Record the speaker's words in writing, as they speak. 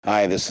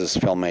Hi, this is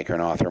filmmaker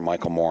and author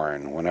Michael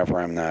Morin.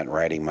 Whenever I'm not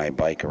riding my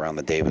bike around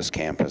the Davis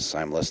campus,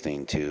 I'm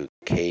listening to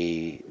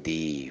KDVS,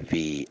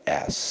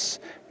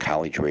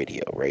 College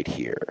Radio, right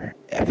here,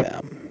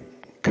 FM.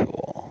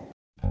 Cool.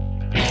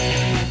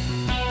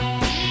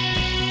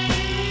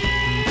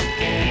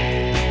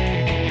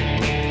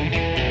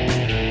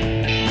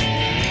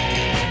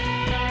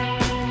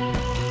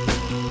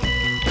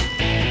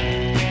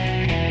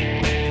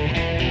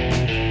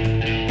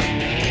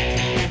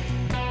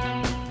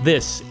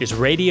 This is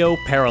Radio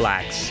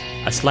Parallax,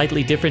 a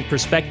slightly different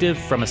perspective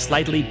from a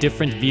slightly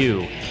different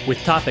view,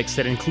 with topics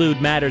that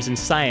include matters in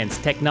science,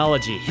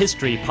 technology,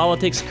 history,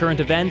 politics, current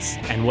events,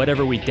 and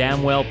whatever we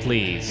damn well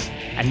please.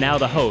 And now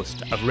the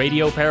host of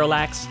Radio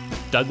Parallax,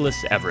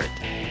 Douglas Everett.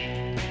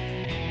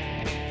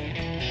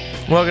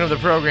 Welcome to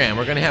the program.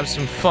 We're going to have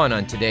some fun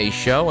on today's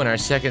show. In our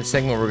second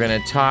segment, we're going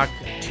to talk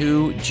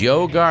to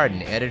Joe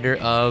Garden, editor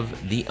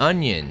of The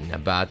Onion,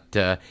 about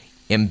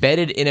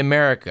Embedded in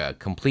America,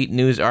 Complete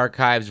News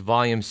Archives,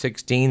 Volume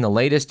 16, the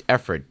latest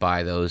effort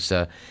by those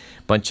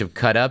bunch of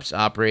cut-ups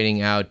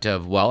operating out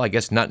of, well, I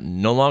guess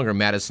no longer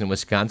Madison,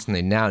 Wisconsin.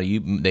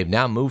 They've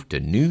now moved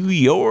to New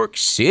York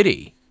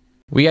City.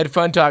 We had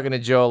fun talking to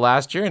Joe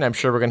last year, and I'm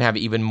sure we're going to have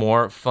even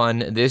more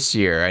fun this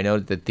year. I know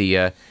that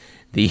the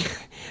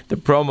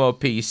promo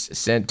piece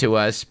sent to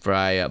us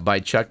by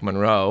Chuck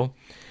Monroe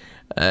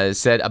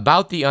said,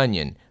 about The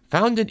Onion.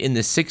 Founded in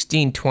the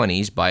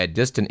 1620s by a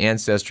distant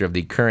ancestor of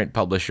the current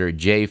publisher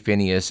J.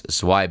 Phineas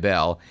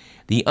Swibell,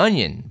 The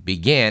Onion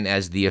began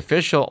as the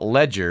official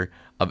ledger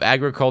of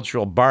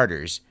agricultural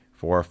barters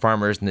for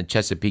farmers in the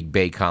Chesapeake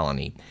Bay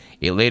Colony.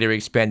 It later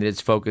expanded its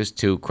focus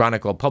to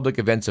chronicle public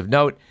events of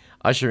note,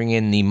 ushering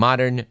in the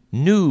modern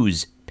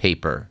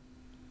newspaper.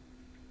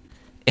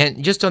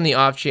 And just on the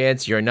off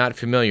chance you're not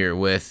familiar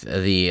with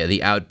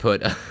the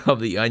output of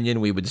The Onion,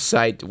 we would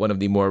cite one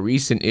of the more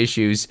recent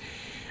issues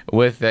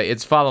with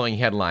its following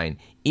headline: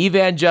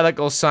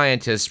 Evangelical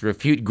scientists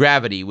refute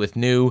gravity with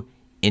new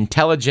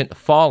intelligent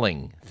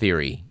falling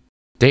theory.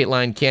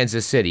 Dateline,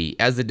 Kansas City.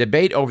 As the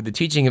debate over the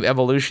teaching of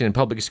evolution in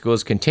public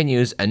schools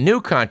continues, a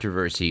new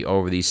controversy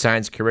over the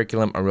science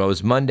curriculum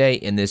arose Monday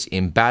in this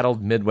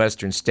embattled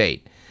Midwestern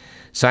state.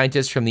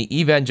 Scientists from the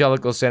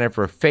Evangelical Center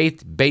for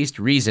Faith-Based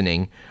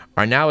Reasoning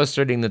are now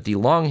asserting that the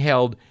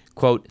long-held,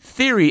 quote,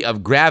 theory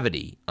of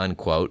gravity,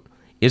 unquote,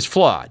 is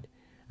flawed,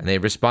 and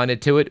they've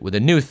responded to it with a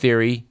new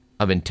theory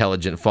of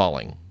intelligent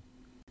falling.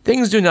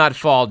 Things do not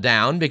fall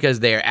down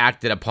because they are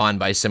acted upon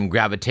by some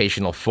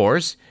gravitational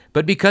force,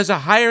 but because a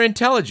higher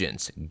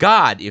intelligence,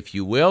 God, if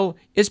you will,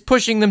 is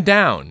pushing them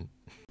down,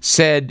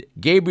 said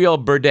Gabriel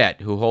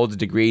Burdett, who holds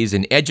degrees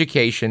in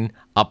education,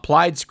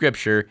 applied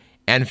scripture,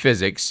 and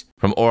physics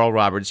from Oral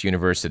Roberts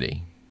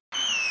University.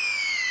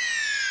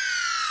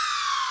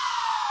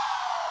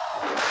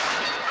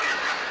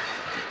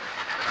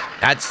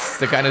 That's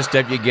the kind of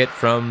stuff you get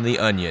from The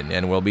Onion,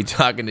 and we'll be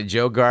talking to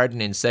Joe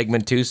Garden in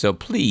segment 2, so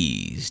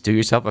please do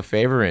yourself a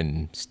favor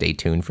and stay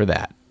tuned for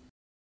that.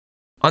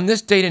 On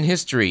this date in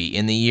history,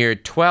 in the year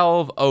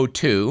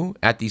 1202,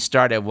 at the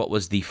start of what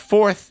was the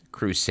Fourth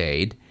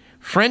Crusade,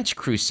 French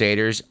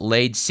crusaders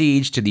laid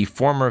siege to the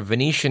former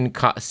Venetian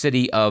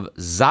city of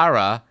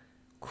Zara,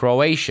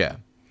 Croatia.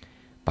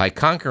 By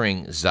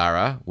conquering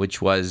Zara,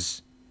 which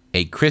was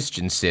a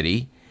Christian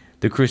city,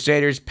 the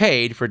Crusaders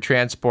paid for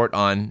transport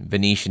on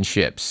Venetian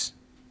ships.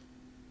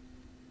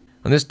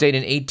 On this date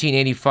in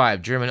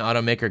 1885, German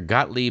automaker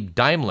Gottlieb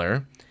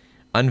Daimler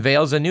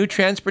unveils a new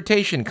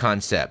transportation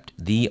concept,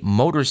 the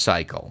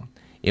motorcycle.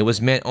 It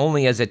was meant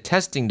only as a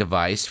testing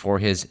device for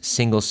his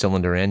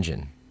single-cylinder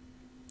engine.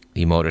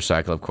 The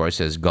motorcycle, of course,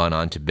 has gone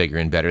on to bigger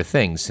and better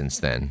things since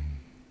then.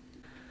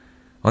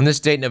 On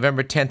this date,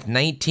 November 10th,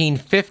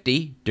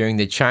 1950, during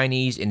the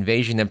Chinese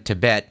invasion of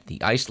Tibet,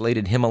 the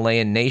isolated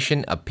Himalayan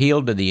nation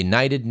appealed to the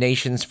United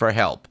Nations for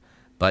help,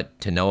 but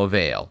to no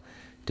avail.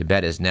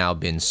 Tibet has now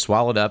been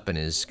swallowed up and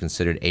is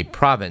considered a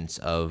province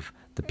of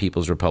the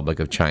People's Republic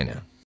of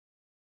China.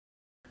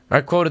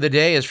 Our quote of the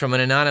day is from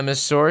an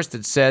anonymous source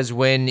that says,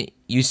 when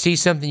you see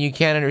something you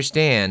can't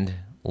understand,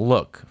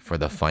 look for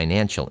the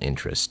financial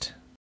interest.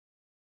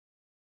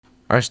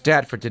 Our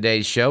stat for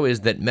today's show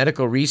is that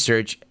medical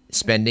research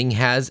spending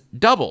has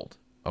doubled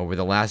over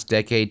the last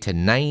decade to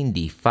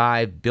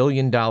 $95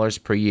 billion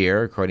per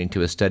year, according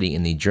to a study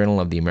in the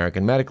Journal of the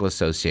American Medical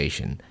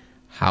Association.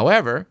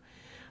 However,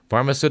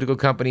 pharmaceutical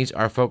companies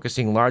are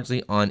focusing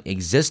largely on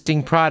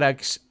existing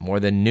products more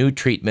than new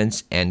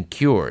treatments and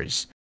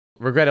cures.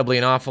 Regrettably,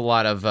 an awful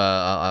lot of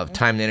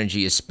time and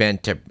energy is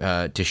spent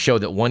to show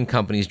that one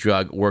company's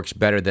drug works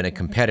better than a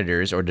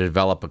competitor's or to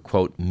develop a,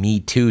 quote,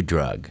 Me Too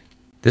drug.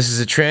 This is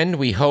a trend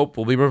we hope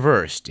will be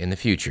reversed in the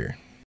future.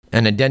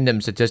 An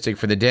addendum statistic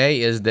for the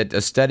day is that a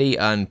study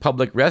on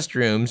public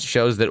restrooms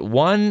shows that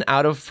 1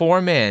 out of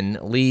 4 men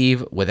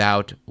leave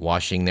without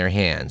washing their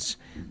hands.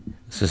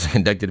 This was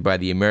conducted by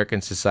the American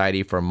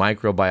Society for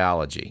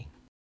Microbiology.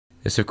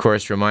 This, of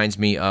course, reminds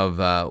me of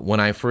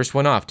when I first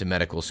went off to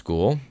medical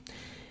school.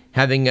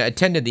 Having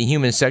attended the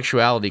human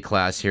sexuality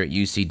class here at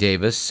UC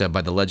Davis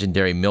by the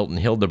legendary Milton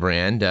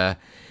Hildebrand,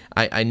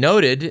 I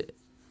noted,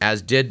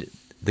 as did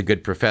the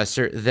good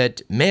professor,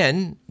 that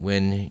men,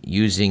 when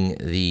using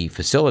the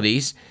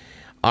facilities,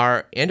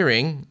 are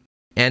entering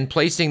and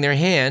placing their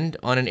hand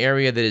on an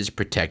area that is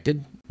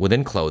protected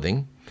within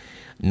clothing,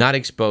 not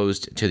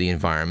exposed to the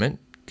environment,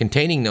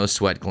 containing no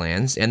sweat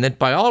glands, and that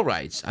by all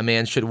rights, a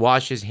man should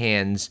wash his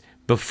hands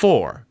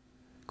before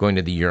going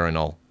to the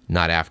urinal,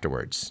 not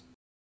afterwards.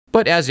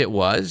 But as it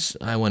was,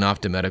 I went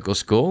off to medical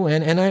school,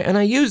 and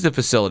I used the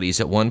facilities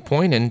at one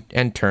point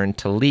and turned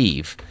to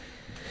leave.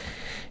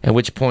 At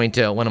which point,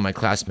 one of my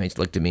classmates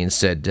looked at me and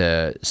said,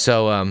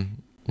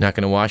 not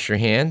going to wash your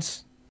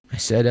hands? I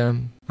said,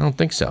 I don't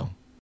think so.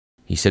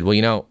 He said,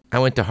 well, I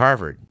went to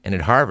Harvard, and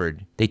at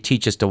Harvard, they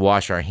teach us to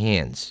wash our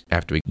hands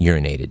after we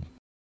urinated.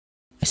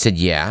 I said,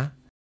 yeah.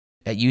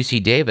 At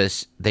UC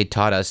Davis, they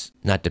taught us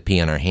not to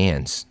pee on our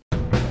hands.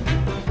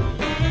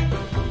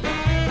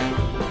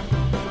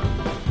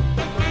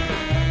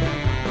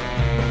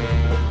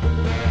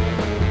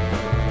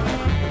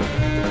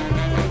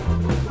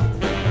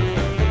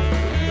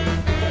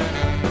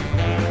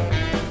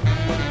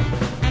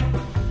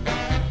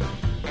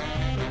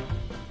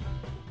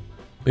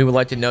 We would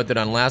like to note that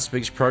on last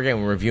week's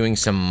program, we're reviewing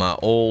some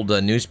old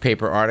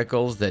newspaper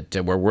articles that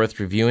were worth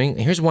reviewing.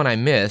 Here's one I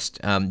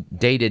missed,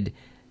 dated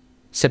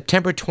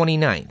September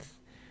 29th,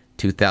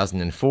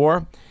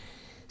 2004.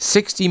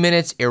 60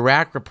 Minutes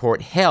Iraq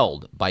report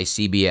held by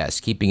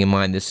CBS. Keeping in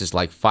mind this is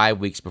like 5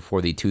 weeks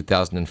before the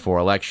 2004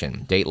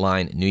 election.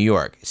 Dateline, New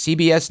York.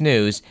 CBS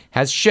News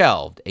has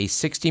shelved a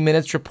 60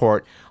 Minutes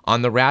report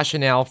on the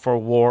rationale for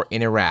war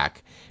in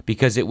Iraq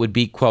because it would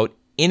be, quote,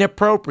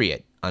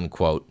 inappropriate,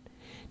 unquote,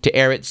 to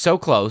air it so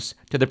close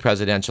to the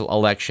presidential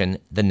election,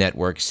 the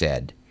network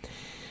said.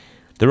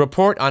 The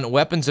report on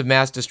weapons of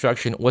mass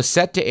destruction was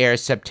set to air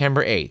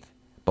September 8th,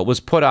 but was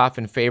put off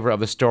in favor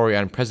of a story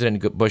on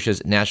President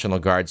Bush's National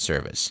Guard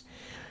service.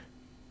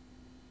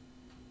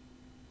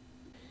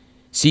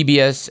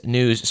 CBS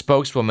News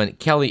spokeswoman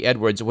Kelly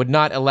Edwards would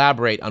not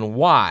elaborate on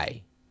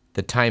why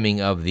the timing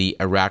of the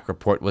Iraq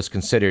report was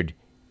considered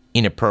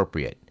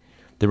inappropriate.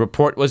 The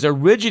report was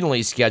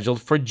originally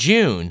scheduled for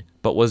June,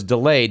 but was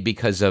delayed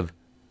because of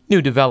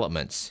new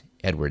developments,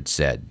 Edwards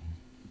said.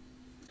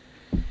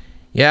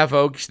 Yeah,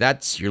 folks,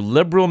 that's your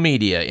liberal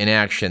media in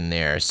action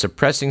there,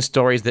 suppressing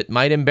stories that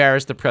might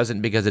embarrass the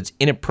president because it's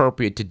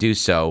inappropriate to do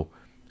so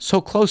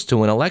close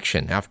to an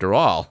election. After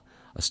all,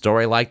 a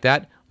story like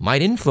that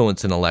might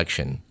influence an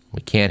election.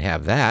 We can't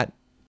have that.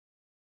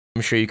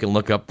 I'm sure you can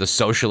look up the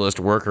Socialist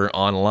Worker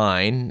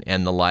online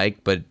and the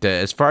like, but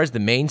as far as the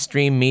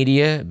mainstream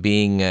media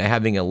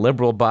having a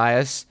liberal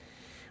bias,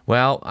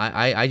 well,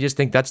 I just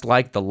think that's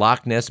like the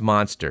Loch Ness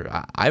Monster.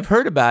 I've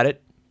heard about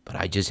it, but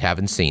I just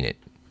haven't seen it.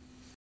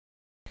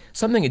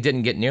 Something that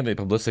didn't get nearly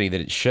the publicity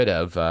that it should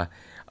have. A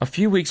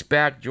few weeks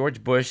back,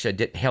 George Bush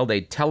held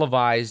a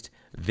televised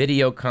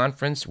video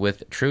conference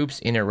with troops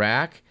in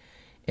Iraq,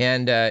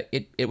 and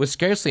it was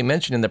scarcely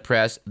mentioned in the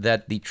press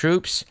that the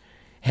troops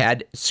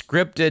had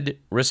scripted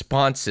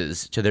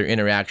responses to their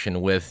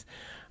interaction with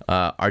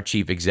our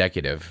chief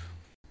executive.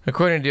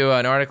 According to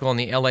an article in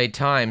the LA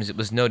Times, it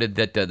was noted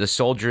that the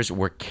soldiers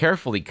were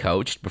carefully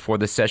coached. Before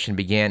the session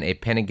began, a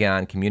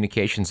Pentagon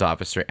communications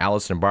officer,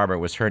 Allison Barber,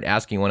 was heard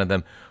asking one of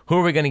them, "Who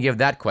are we going to give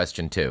that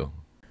question to?"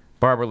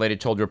 Barber later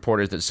told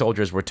reporters that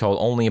soldiers were told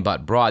only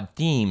about broad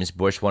themes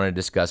Bush wanted to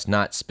discuss,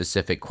 not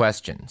specific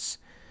questions.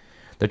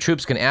 "The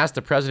troops can ask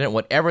the president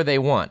whatever they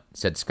want,"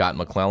 said Scott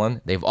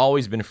McClellan. "They've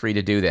always been free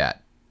to do that."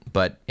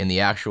 But in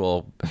the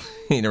actual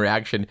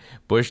interaction,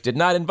 Bush did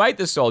not invite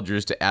the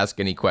soldiers to ask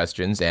any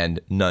questions, and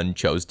none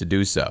chose to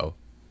do so.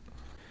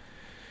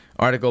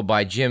 Article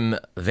by Jim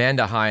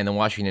Vandehei in the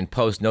Washington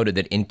Post noted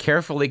that in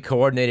carefully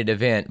coordinated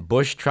event,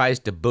 Bush tries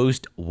to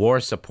boost war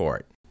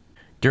support.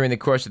 During the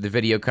course of the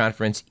video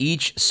conference,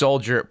 each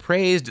soldier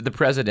praised the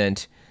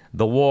president,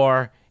 the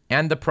war,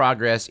 and the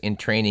progress in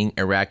training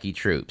Iraqi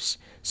troops.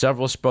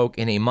 Several spoke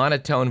in a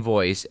monotone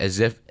voice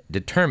as if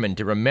determined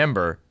to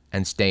remember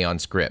and stay on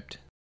script.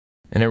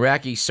 An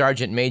Iraqi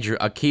Sergeant Major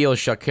Aqil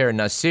Shakir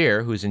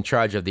Nasir, who's in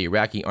charge of the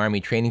Iraqi Army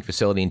training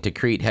facility in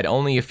Tikrit, had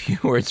only a few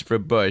words for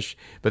Bush,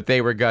 but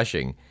they were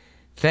gushing.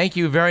 "Thank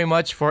you very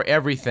much for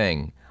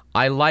everything.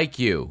 I like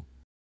you."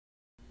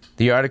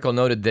 The article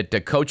noted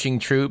that coaching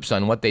troops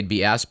on what they'd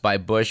be asked by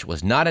Bush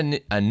was not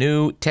a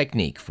new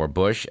technique for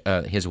Bush.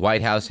 His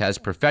White House has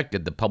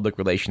perfected the public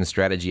relations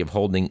strategy of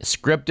holding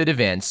scripted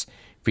events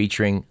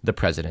featuring the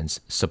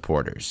president's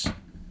supporters.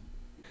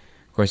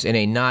 Of course, in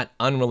a not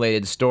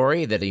unrelated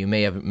story that you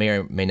may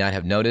or may not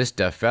have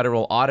noticed,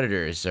 federal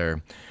auditors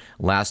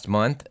last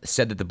month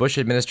said that the Bush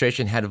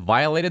administration had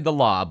violated the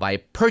law by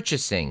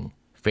purchasing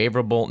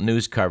favorable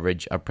news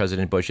coverage of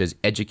President Bush's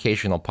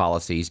educational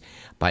policies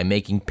by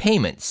making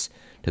payments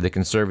to the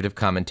conservative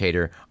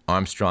commentator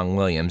Armstrong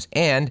Williams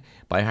and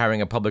by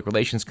hiring a public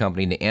relations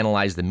company to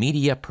analyze the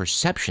media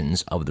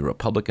perceptions of the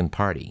Republican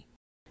Party.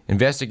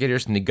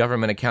 Investigators from the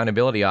Government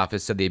Accountability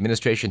Office said the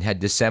administration had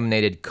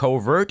disseminated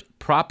covert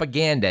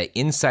propaganda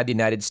inside the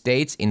United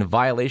States in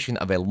violation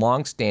of a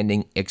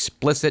long-standing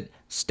explicit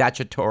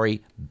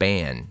statutory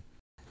ban.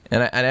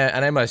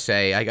 And I must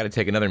say, I got to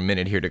take another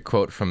minute here to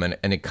quote from an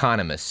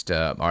Economist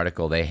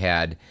article they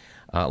had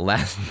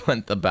last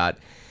month about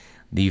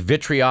the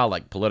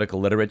vitriolic political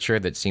literature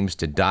that seems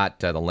to dot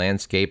the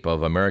landscape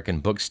of American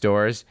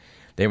bookstores.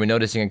 They were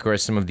noticing, of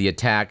course, some of the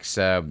attacks,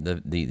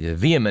 the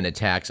vehement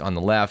attacks on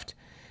the left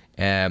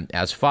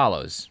as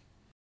follows.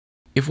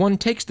 If one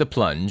takes the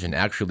plunge and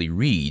actually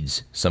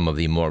reads some of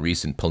the more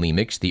recent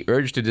polemics, the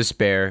urge to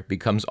despair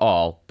becomes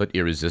all but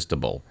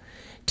irresistible.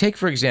 Take,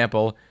 for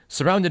example,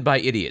 Surrounded by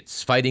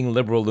Idiots, Fighting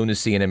Liberal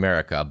Lunacy in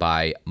America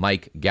by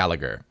Mike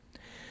Gallagher.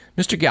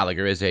 Mr.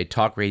 Gallagher is a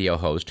talk radio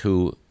host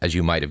who, as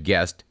you might have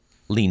guessed,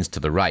 leans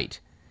to the right.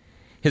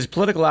 His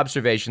political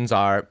observations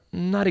are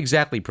not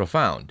exactly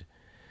profound.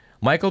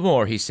 Michael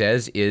Moore, he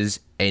says, is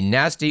a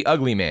nasty,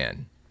 ugly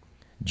man.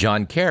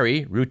 John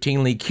Kerry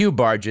routinely cue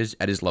barges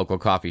at his local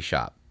coffee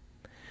shop.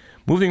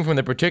 Moving from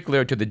the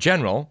particular to the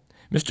general,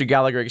 Mr.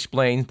 Gallagher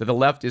explains that the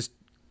left is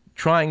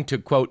trying to,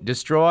 quote,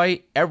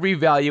 destroy every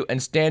value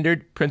and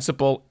standard,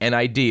 principle, and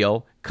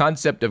ideal,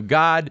 concept of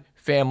God,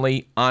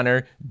 family,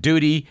 honor,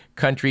 duty,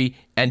 country,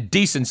 and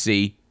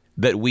decency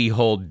that we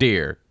hold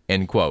dear,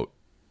 end quote.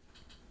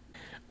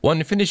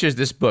 One finishes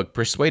this book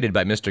persuaded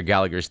by Mr.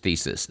 Gallagher's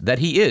thesis that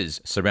he is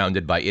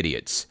surrounded by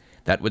idiots.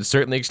 That would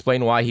certainly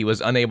explain why he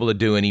was unable to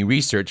do any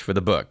research for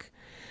the book.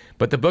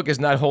 But the book is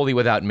not wholly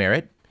without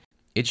merit.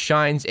 It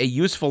shines a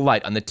useful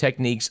light on the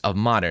techniques of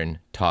modern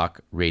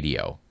talk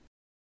radio.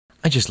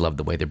 I just love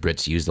the way the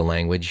Brits use the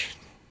language.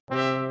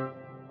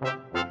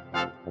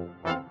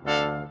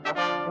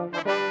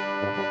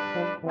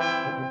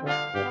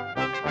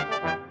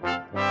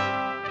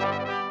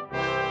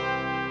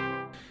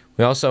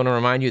 We also want to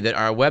remind you that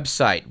our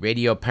website,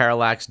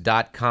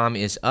 radioparallax.com,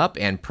 is up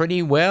and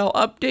pretty well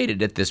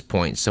updated at this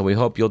point. So we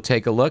hope you'll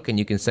take a look, and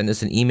you can send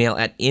us an email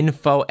at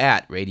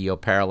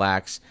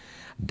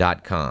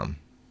info@radioparallax.com.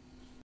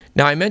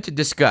 Now, I meant to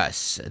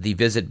discuss the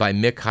visit by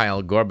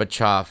Mikhail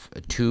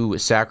Gorbachev to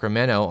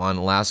Sacramento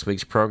on last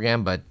week's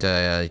program, but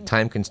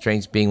time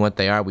constraints being what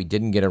they are, we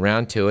didn't get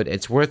around to it.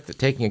 It's worth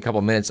taking a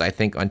couple minutes, I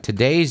think, on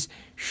today's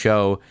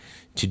show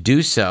to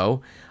do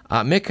so.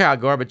 Mikhail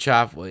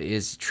Gorbachev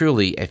is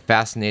truly a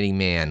fascinating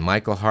man.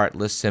 Michael Hart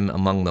lists him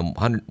among the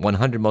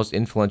 100 most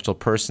influential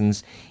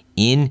persons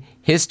in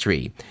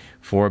history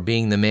for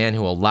being the man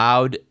who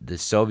allowed the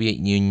Soviet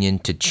Union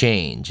to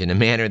change in a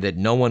manner that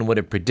no one would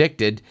have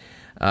predicted.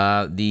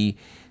 The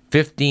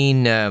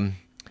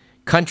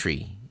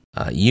 15-country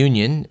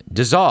union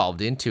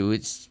dissolved into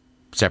its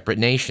separate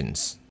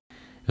nations.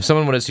 If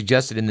someone would have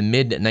suggested in the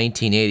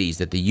mid-1980s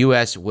that the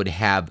U.S. would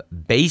have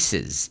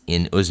bases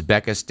in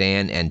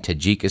Uzbekistan and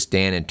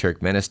Tajikistan and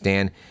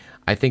Turkmenistan,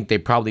 I think they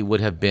probably would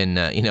have been,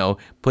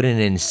 put in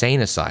an insane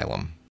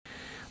asylum.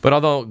 But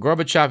although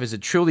Gorbachev is a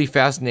truly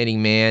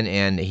fascinating man,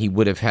 and he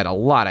would have had a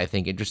lot, I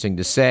think, interesting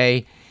to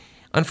say,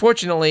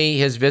 unfortunately,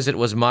 his visit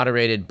was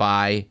moderated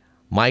by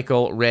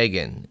Michael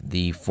Reagan,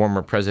 the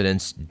former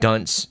president's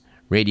dunce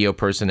radio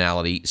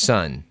personality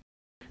son.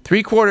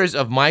 3/4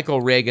 of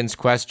Michael Reagan's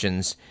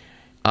questions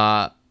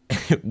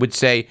would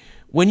say,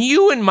 when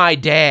you and my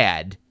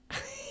dad,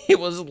 it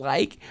was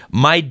like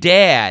my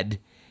dad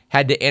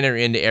had to enter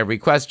into every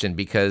question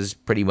because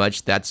pretty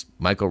much that's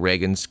Michael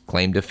Reagan's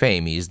claim to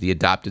fame. He's the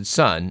adopted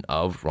son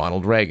of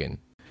Ronald Reagan.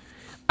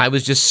 I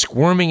was just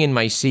squirming in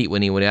my seat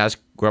when he would ask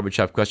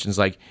Gorbachev questions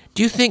like,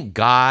 do you think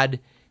God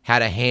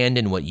had a hand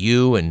in what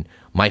you and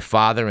my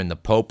father and the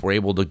Pope were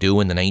able to do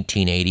in the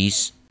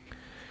 1980s?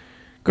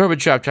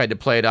 Gorbachev tried to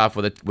play it off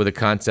with a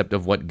concept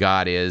of what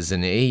God is,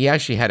 and he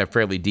actually had a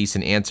fairly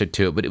decent answer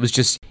to it, but it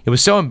was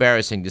so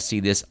embarrassing to see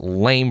this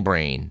lame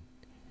brain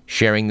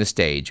sharing the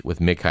stage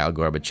with Mikhail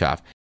Gorbachev.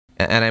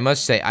 And I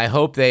must say, I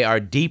hope they are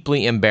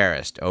deeply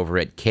embarrassed over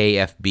at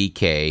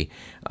KFBK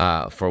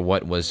for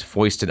what was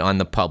foisted on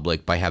the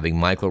public by having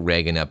Michael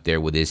Reagan up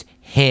there with his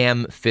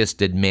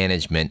ham-fisted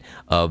management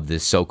of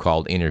this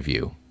so-called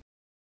interview.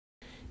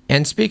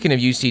 And speaking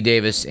of UC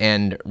Davis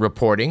and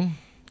reporting,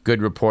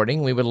 good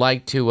reporting, we would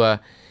like to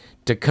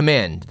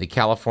commend the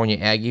California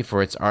Aggie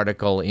for its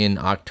article in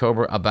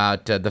October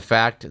about the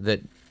fact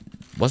that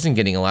wasn't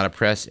getting a lot of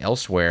press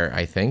elsewhere,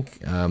 I think,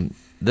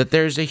 that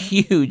there's a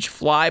huge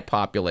fly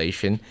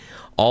population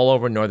all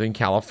over Northern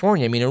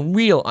California. I mean, a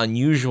real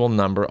unusual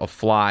number of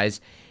flies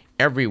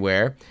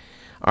everywhere.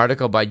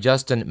 Article by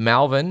Justin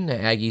Malvin,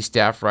 Aggie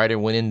staff writer,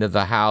 went into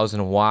the hows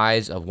and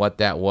whys of what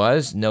that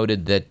was,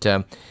 noted that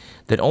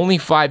only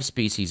 5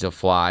 species of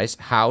flies,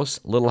 house,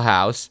 little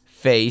house,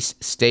 face,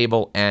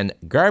 stable, and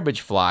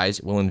garbage flies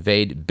will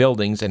invade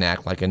buildings and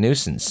act like a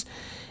nuisance.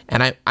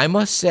 And I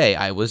must say,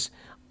 I was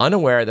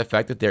unaware of the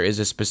fact that there is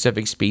a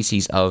specific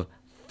species of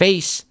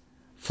face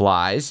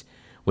flies,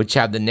 which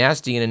have the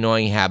nasty and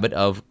annoying habit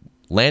of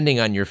landing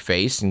on your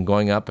face and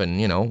going up and,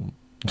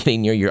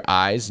 getting near your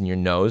eyes and your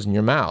nose and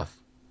your mouth.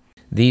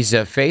 These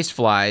face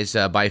flies,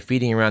 by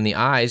feeding around the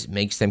eyes,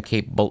 makes them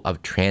capable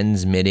of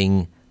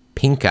transmitting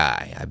pink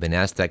eye. I've been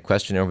asked that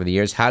question over the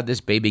years. How did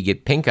this baby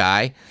get pink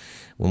eye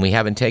when we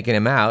haven't taken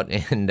him out?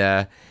 And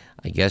I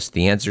guess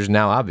the answer is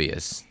now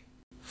obvious.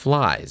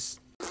 Flies.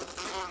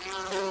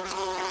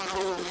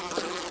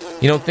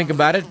 You don't think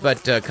about it,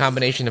 but a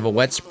combination of a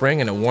wet spring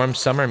and a warm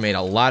summer made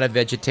a lot of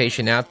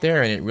vegetation out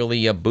there, and it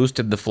really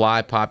boosted the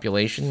fly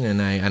population,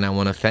 and I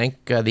want to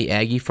thank the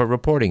Aggie for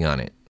reporting on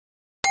it.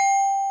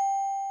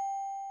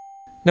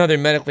 Another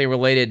medically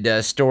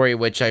related story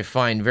which I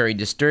find very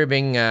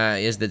disturbing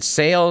is that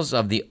sales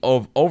of the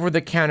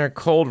over-the-counter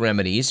cold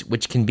remedies,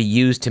 which can be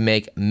used to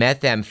make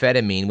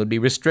methamphetamine, would be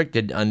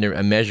restricted under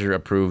a measure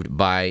approved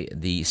by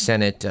the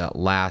Senate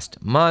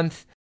last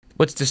month.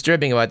 What's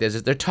disturbing about this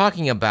is they're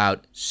talking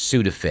about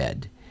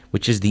Sudafed,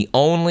 which is the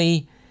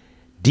only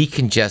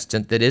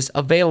decongestant that is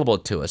available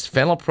to us.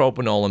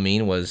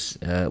 Phenylpropanolamine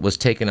was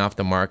taken off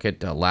the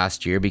market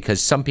last year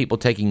because some people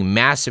taking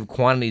massive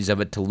quantities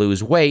of it to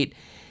lose weight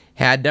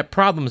had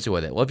problems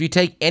with it. Well, if you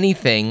take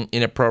anything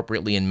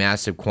inappropriately in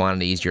massive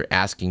quantities, you're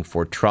asking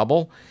for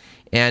trouble.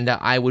 And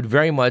I would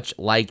very much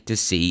like to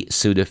see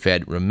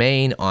Sudafed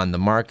remain on the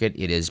market.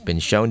 It has been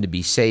shown to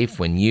be safe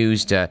when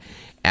used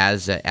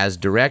as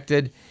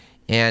directed.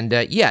 And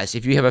yes,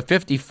 if you have a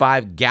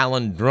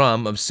 55-gallon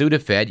drum of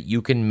Sudafed,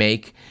 you can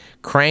make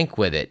crank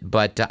with it.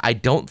 But I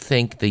don't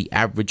think the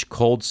average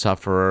cold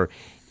sufferer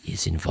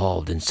is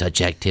involved in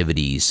such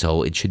activities.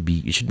 So it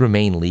should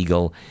remain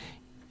legal,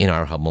 in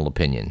our humble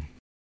opinion.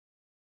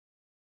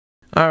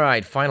 All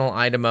right, final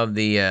item of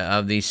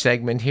the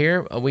segment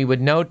here. We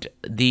would note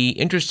the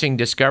interesting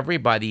discovery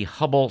by the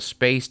Hubble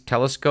Space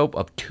Telescope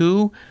of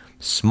two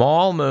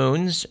small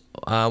moons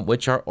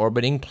which are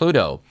orbiting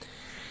Pluto.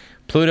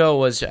 Pluto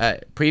was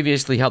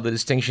previously held the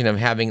distinction of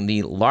having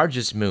the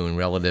largest moon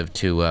relative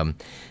to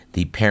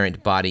the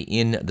parent body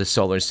in the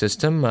solar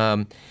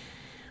system,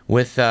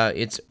 with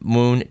its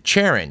moon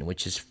Charon,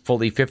 which is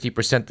fully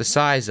 50% the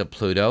size of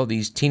Pluto.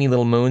 These teeny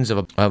little moons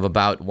of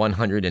about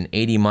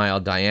 180-mile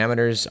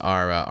diameters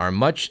are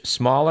much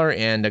smaller,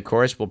 and of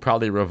course will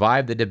probably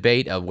revive the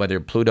debate of whether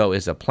Pluto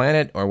is a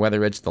planet or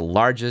whether it's the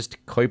largest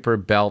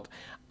Kuiper Belt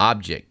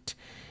object.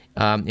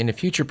 In a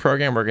future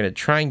program, we're going to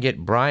try and get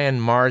Brian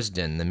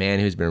Marsden, the man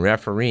who's been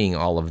refereeing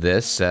all of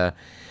this, to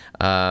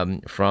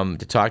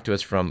talk to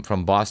us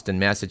from Boston,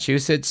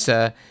 Massachusetts.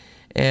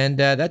 And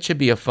that should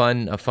be a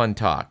fun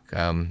talk.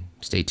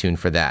 Stay tuned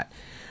for that.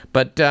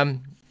 But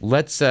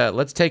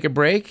let's take a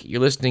break.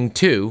 You're listening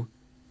to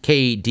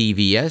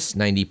KDVS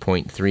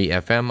 90.3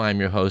 FM.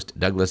 I'm your host,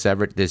 Douglas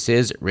Everett. This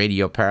is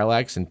Radio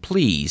Parallax, and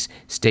please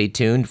stay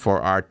tuned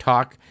for our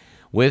talk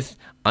with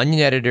Onion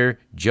editor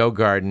Joe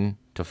Garden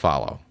to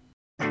follow.